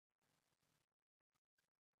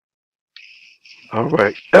All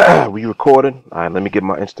right, we recording? All right, let me get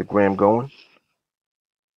my Instagram going.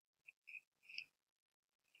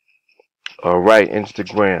 All right,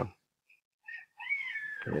 Instagram.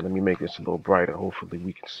 Yeah, let me make this a little brighter. Hopefully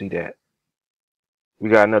we can see that. We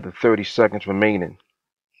got another 30 seconds remaining.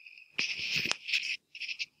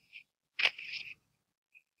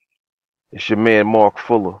 It's your man Mark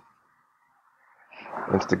Fuller.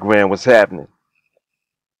 Instagram, what's happening?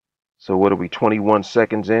 So what are we, 21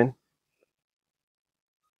 seconds in?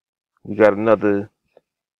 We got another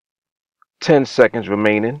 10 seconds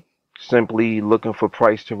remaining. Simply looking for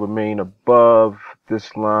price to remain above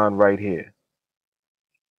this line right here.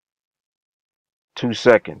 2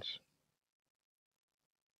 seconds.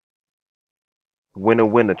 Winner,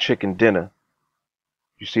 winner, chicken dinner.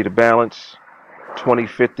 You see the balance?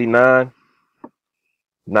 2059.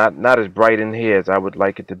 Not as bright in here as I would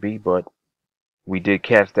like it to be, but we did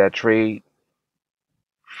catch that trade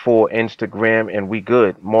for Instagram and we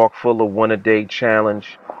good. Mark Fuller 1-a-day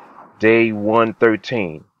challenge, day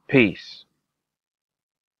 113. Peace.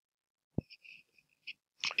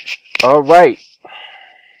 All right.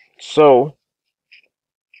 So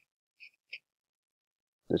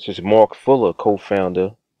this is Mark Fuller,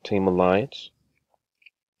 co-founder, TeamAlliance.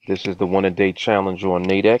 This is the 1-a-day challenge on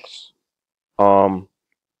NADEX.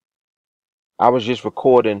 I was just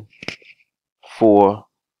recording for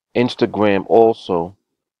Instagram also.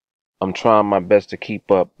 I'm trying my best to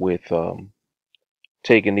keep up with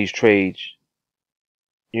taking these trades.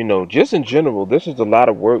 You know, just in general, this is a lot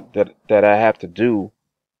of work that I have to do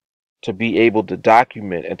to be able to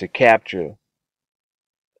document and to capture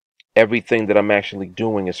everything that I'm actually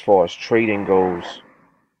doing as far as trading goes,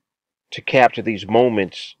 to capture these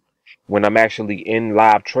moments when I'm actually in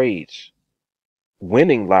live trades,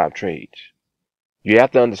 winning live trades. You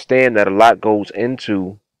have to understand that a lot goes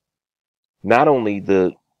into not only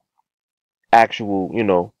the actual,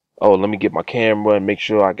 oh, let me get my camera and make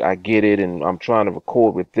sure I get it, and I'm trying to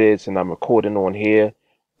record with this, and I'm recording on here,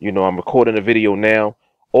 I'm recording a video now.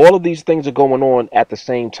 All of these things are going on at the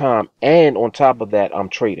same time, and on top of that, I'm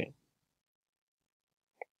trading.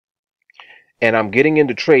 And I'm getting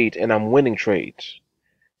into trades, and I'm winning trades.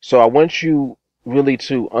 So I want you really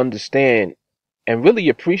to understand and really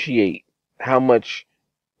appreciate how much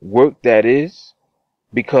work that is,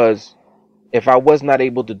 because if I was not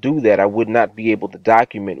able to do that, I would not be able to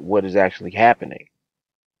document what is actually happening.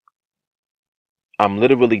 I'm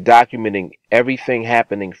literally documenting everything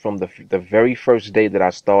happening from the very first day that I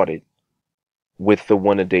started with the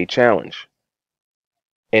 1-a-day challenge,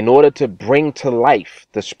 in order to bring to life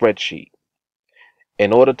the spreadsheet,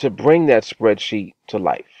 in order to bring that spreadsheet to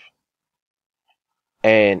life.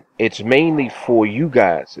 And it's mainly for you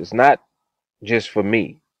guys. It's not just for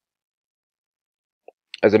me.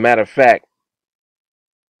 As a matter of fact,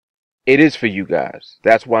 it is for you guys.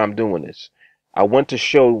 That's why I'm doing this. I want to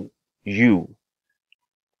show you,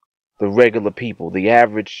 the regular people, the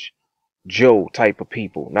average Joe type of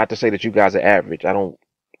people. Not to say that you guys are average. I'm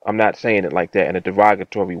not saying it like that in a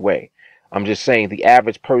derogatory way. I'm just saying the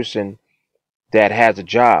average person that has a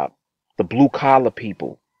job, the blue collar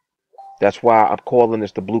people. That's why I'm calling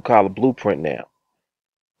this the blue collar blueprint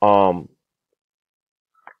now.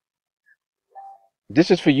 This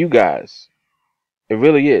is for you guys. It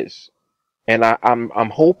really is. And I'm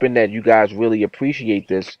hoping that you guys really appreciate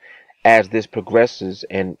this as this progresses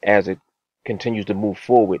and as it continues to move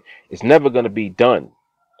forward. It's never going to be done.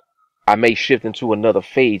 I may shift into another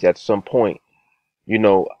phase at some point.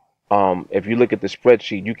 If you look at the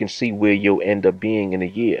spreadsheet, you can see where you'll end up being in a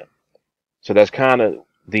year. So that's kind of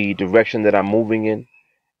the direction that I'm moving in,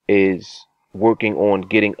 is working on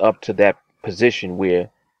getting up to that position where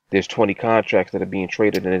there's 20 contracts that are being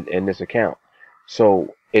traded in this account.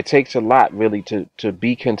 So it takes a lot really to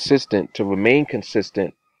be consistent, to remain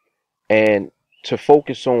consistent, and to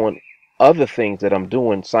focus on other things that I'm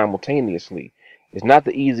doing simultaneously. It's not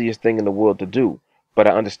the easiest thing in the world to do, but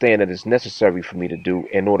I understand that it's necessary for me to do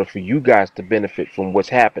in order for you guys to benefit from what's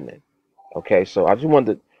happening. Okay, so I just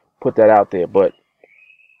wanted to put that out there. But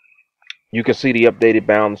you can see the updated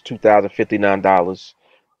balance,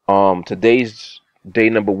 $2,059. Today's day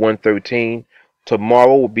number 113.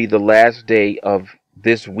 Tomorrow will be the last day of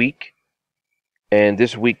this week, and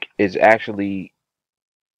this week is actually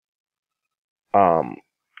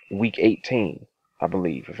week 18, I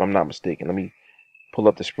believe, if I'm not mistaken. Let me pull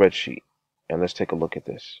up the spreadsheet and let's take a look at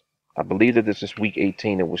this. I believe that this is week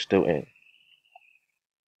 18 that we're still in.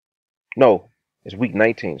 No, it's week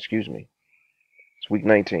 19, excuse me. It's week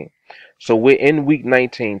 19. So we're in week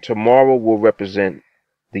 19. Tomorrow will represent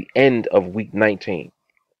the end of week 19,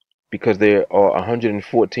 because there are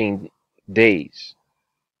 114 days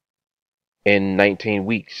in 19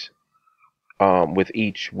 weeks, with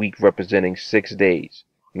each week representing 6 days.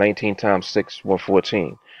 19 times 6,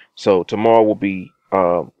 114. So tomorrow will be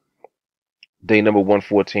day number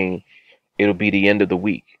 114. It'll be the end of the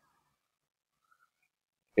week.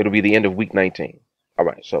 It'll be the end of week 19. All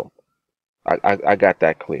right, so I got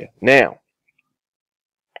that clear. Now,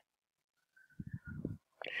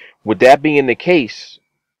 with that being the case,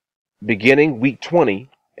 beginning week 20,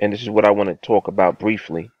 and this is what I want to talk about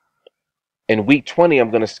briefly. In week 20, I'm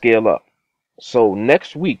going to scale up. So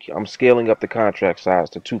next week, I'm scaling up the contract size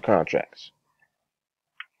to 2 contracts.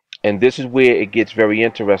 And this is where it gets very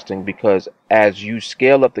interesting, because as you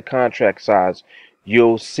scale up the contract size,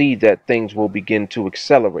 you'll see that things will begin to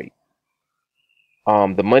accelerate.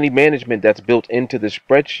 The money management that's built into the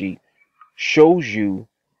spreadsheet shows you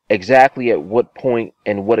exactly at what point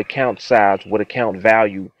and what account size, what account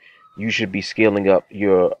value you should be scaling up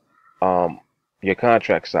your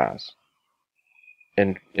contract size.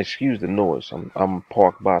 And excuse the noise. I'm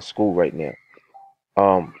parked by a school right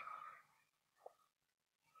now.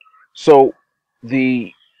 So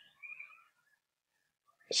the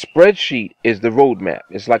spreadsheet is the roadmap.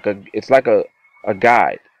 It's like a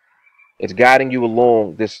guide. It's guiding you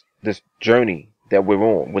along this journey that we're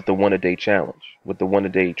on with the 1-a-day challenge, with the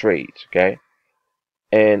 1-a-day trades, okay?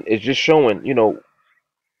 And it's just showing,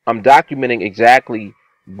 I'm documenting exactly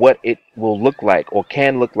what it will look like or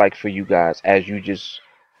can look like for you guys as you just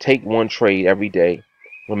take one trade every day,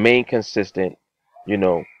 remain consistent,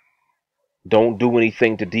 don't do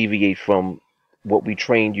anything to deviate from what we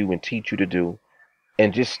train you and teach you to do,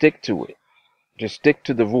 and just stick to it. Just stick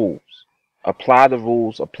to the rules. Apply the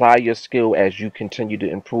rules, apply your skill as you continue to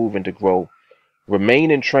improve and to grow. Remain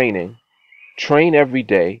in training, train every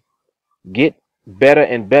day, get better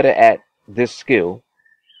and better at this skill,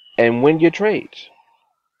 and win your trades.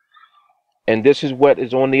 And this is what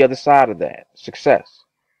is on the other side of that: success.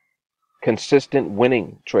 Consistent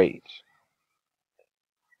winning trades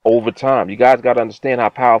over time. You guys got to understand how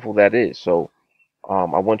powerful that is. So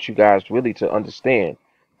I want you guys really to understand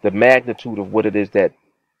the magnitude of what it is that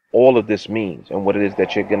all of this means, and what it is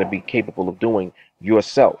that you're going to be capable of doing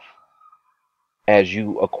yourself as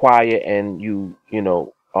you acquire and you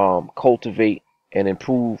cultivate and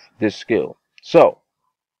improve this skill. So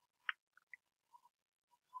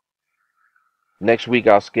next week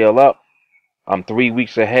I'll scale up. I'm 3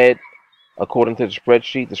 weeks ahead according to the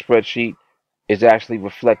spreadsheet. The spreadsheet is actually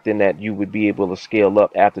reflecting that you would be able to scale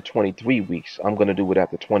up after 23 weeks. I'm going to do it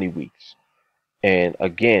after 20 weeks. And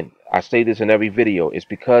again, I say this in every video. It's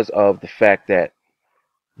because of the fact that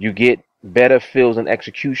you get better fills and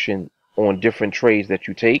execution on different trades that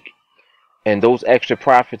you take, and those extra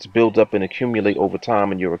profits build up and accumulate over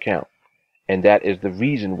time in your account. And that is the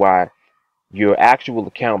reason why your actual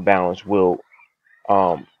account balance will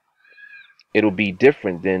it'll be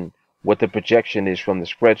different than what the projection is from the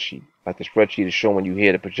spreadsheet. Like the spreadsheet is showing you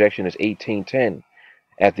here, the projection is 1810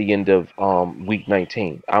 at the end of week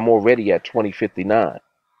 19. I'm already at 2059,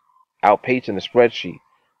 outpacing the spreadsheet.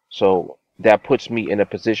 So that puts me in a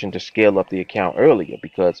position to scale up the account earlier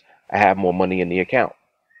because I have more money in the account.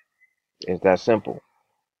 It's that simple.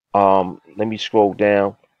 Let me scroll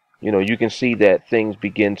down. You can see that things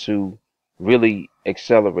begin to really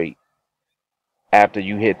accelerate after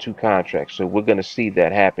you hit 2 contracts. So we're going to see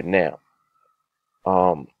that happen now.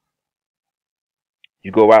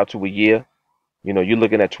 You go out to a year, you're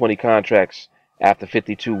looking at 20 contracts after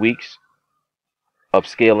 52 weeks of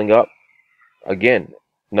scaling up. Again,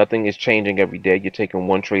 nothing is changing every day. You're taking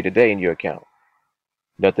 1 trade a day in your account.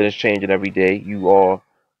 Nothing is changing every day. You are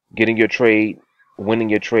getting your trade, winning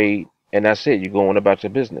your trade, and that's it. You're going about your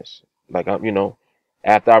business. Like,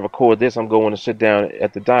 after I record this, I'm going to sit down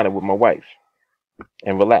at the diner with my wife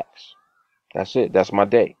and relax. That's it. That's my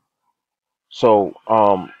day. So,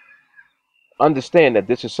 understand that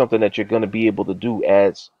this is something that you're going to be able to do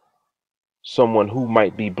as someone who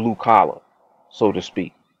might be blue collar, so to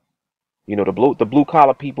speak. The blue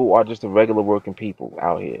collar people are just the regular working people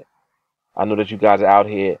out here. I know that you guys are out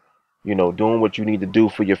here, doing what you need to do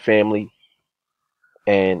for your family.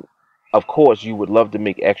 And of course, you would love to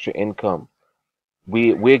make extra income.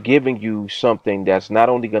 We're giving you something that's not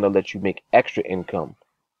only going to let you make extra income,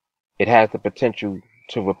 it has the potential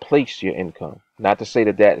to replace your income. Not to say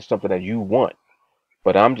that that is something that you want,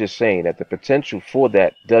 but I'm just saying that the potential for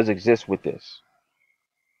that does exist with this.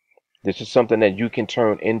 This is something that you can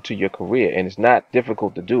turn into your career, and it's not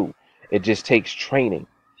difficult to do. It just takes training.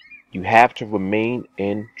 You have to remain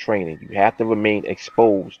in training. You have to remain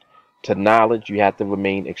exposed to knowledge. You have to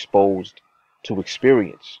remain exposed to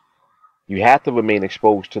experience. You have to remain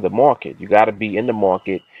exposed to the market. You got to be in the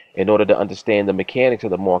market in order to understand the mechanics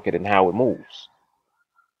of the market and how it moves.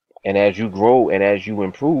 And as you grow and as you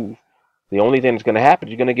improve, the only thing that's going to happen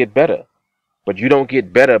is you're going to get better. But you don't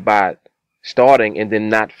get better by starting and then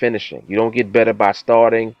not finishing. You don't get better by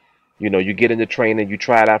starting. You get into training, you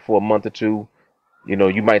try it out for a month or two.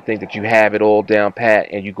 You might think that you have it all down pat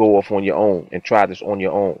and you go off on your own and try this on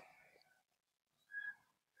your own.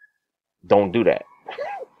 Don't do that.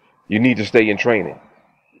 You need to stay in training.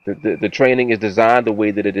 The training is designed the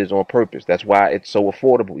way that it is on purpose. That's why it's so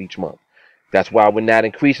affordable each month. That's why we're not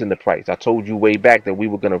increasing the price. I told you way back that we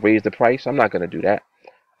were going to raise the price. I'm not going to do that.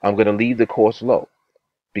 I'm going to leave the cost low,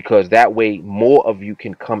 because that way more of you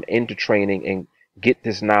can come into training and get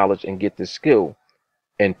this knowledge and get this skill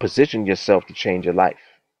and position yourself to change your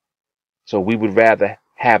life. So we would rather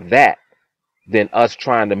have that than us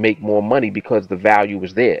trying to make more money because the value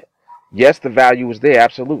is there. Yes, the value is there,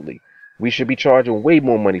 absolutely. We should be charging way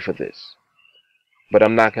more money for this. But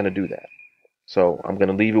I'm not going to do that. So I'm going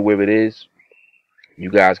to leave it where it is. You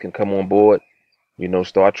guys can come on board,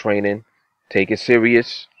 start training, take it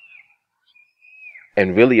serious,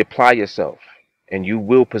 and really apply yourself. And you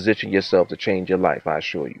will position yourself to change your life, I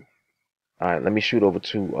assure you. All right, let me shoot over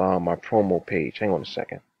to my promo page. Hang on a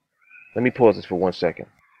second. Let me pause this for 1 second.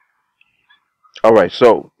 All right,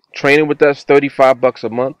 so training with us, $35 a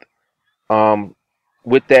month.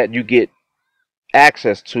 With that, you get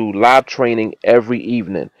access to live training every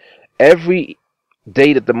evening. Every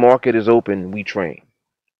day that the market is open, we train.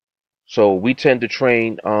 So we tend to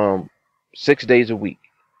train 6 days a week.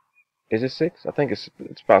 Is it 6? I think it's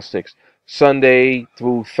about 6. Sunday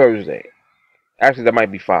through Thursday. Actually, that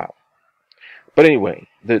might be 5. But anyway,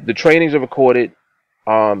 the trainings are recorded.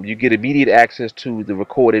 You get immediate access to the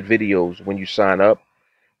recorded videos when you sign up.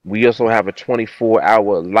 We also have a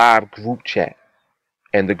 24-hour live group chat.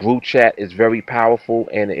 And the group chat is very powerful,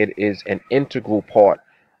 and it is an integral part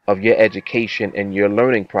of your education and your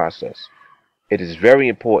learning process. It is very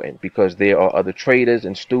important because there are other traders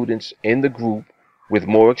and students in the group with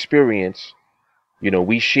more experience.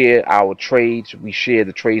 We share our trades. We share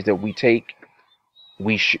the trades that we take.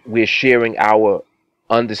 We're sharing our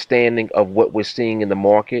understanding of what we're seeing in the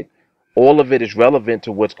market. All of it is relevant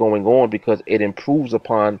to what's going on because it improves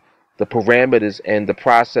upon the parameters and the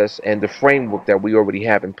process and the framework that we already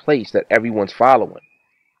have in place that everyone's following.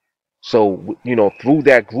 So, through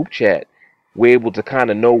that group chat, we're able to kind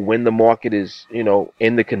of know when the market is,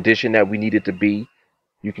 in the condition that we need it to be.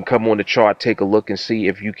 You can come on the chart, take a look, and see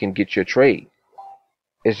if you can get your trade.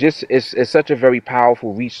 It's such a very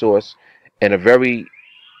powerful resource and a very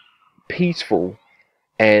peaceful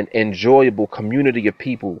and enjoyable community of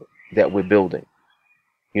people that we're building.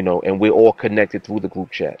 And we're all connected through the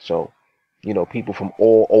group chat. So, people from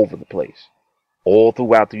all over the place, all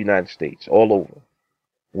throughout the United States, all over.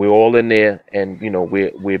 We're all in there, and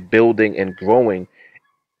we're building and growing,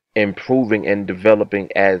 improving and developing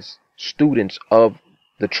as students of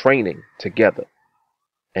the training together.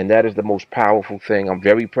 And that is the most powerful thing. I'm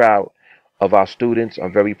very proud of our students.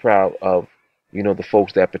 I'm very proud of the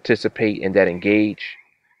folks that participate and that engage.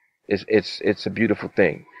 It's a beautiful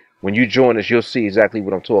thing. When you join us, you'll see exactly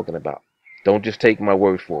what I'm talking about. Don't just take my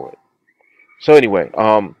word for it. So anyway,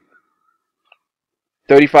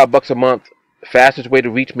 $35 a month. Fastest way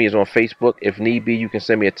to reach me is on Facebook. If need be, you can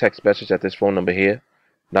send me a text message at this phone number here,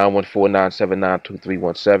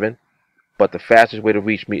 914-979-2317. But the fastest way to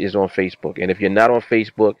reach me is on Facebook. And if you're not on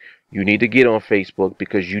Facebook, you need to get on Facebook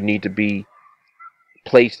because you need to be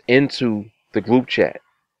placed into the group chat.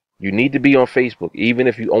 You need to be on Facebook, even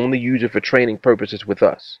if you only use it for training purposes with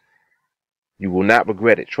us. You will not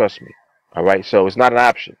regret it, trust me. All right, so it's not an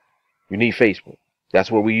option. You need Facebook.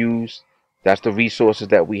 That's what we use. That's the resources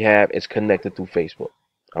that we have. It's connected through Facebook.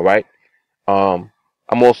 All right. I'm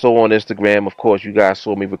also on Instagram. Of course, you guys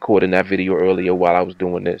saw me recording that video earlier while I was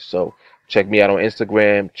doing this. So check me out on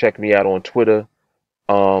Instagram. Check me out on Twitter,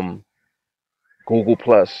 Google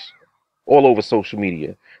Plus, all over social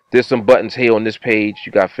media. There's some buttons here on this page.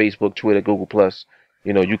 You got Facebook, Twitter, Google Plus.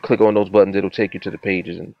 You click on those buttons, it'll take you to the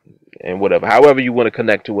pages and whatever. However you want to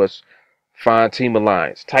connect to us, find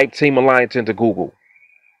TeamAlliance. Type TeamAlliance into Google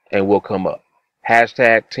and we'll come up.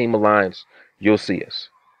 Hashtag TeamAlliance. You'll see us.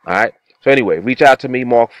 All right. So anyway, reach out to me,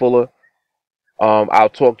 Mark Fuller. I'll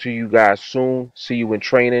talk to you guys soon. See you in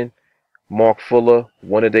training. Mark Fuller,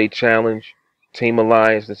 1-a-day challenge.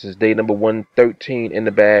 TeamAlliance. This is day number 113 in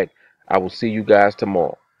the bag. I will see you guys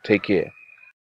tomorrow. Take care.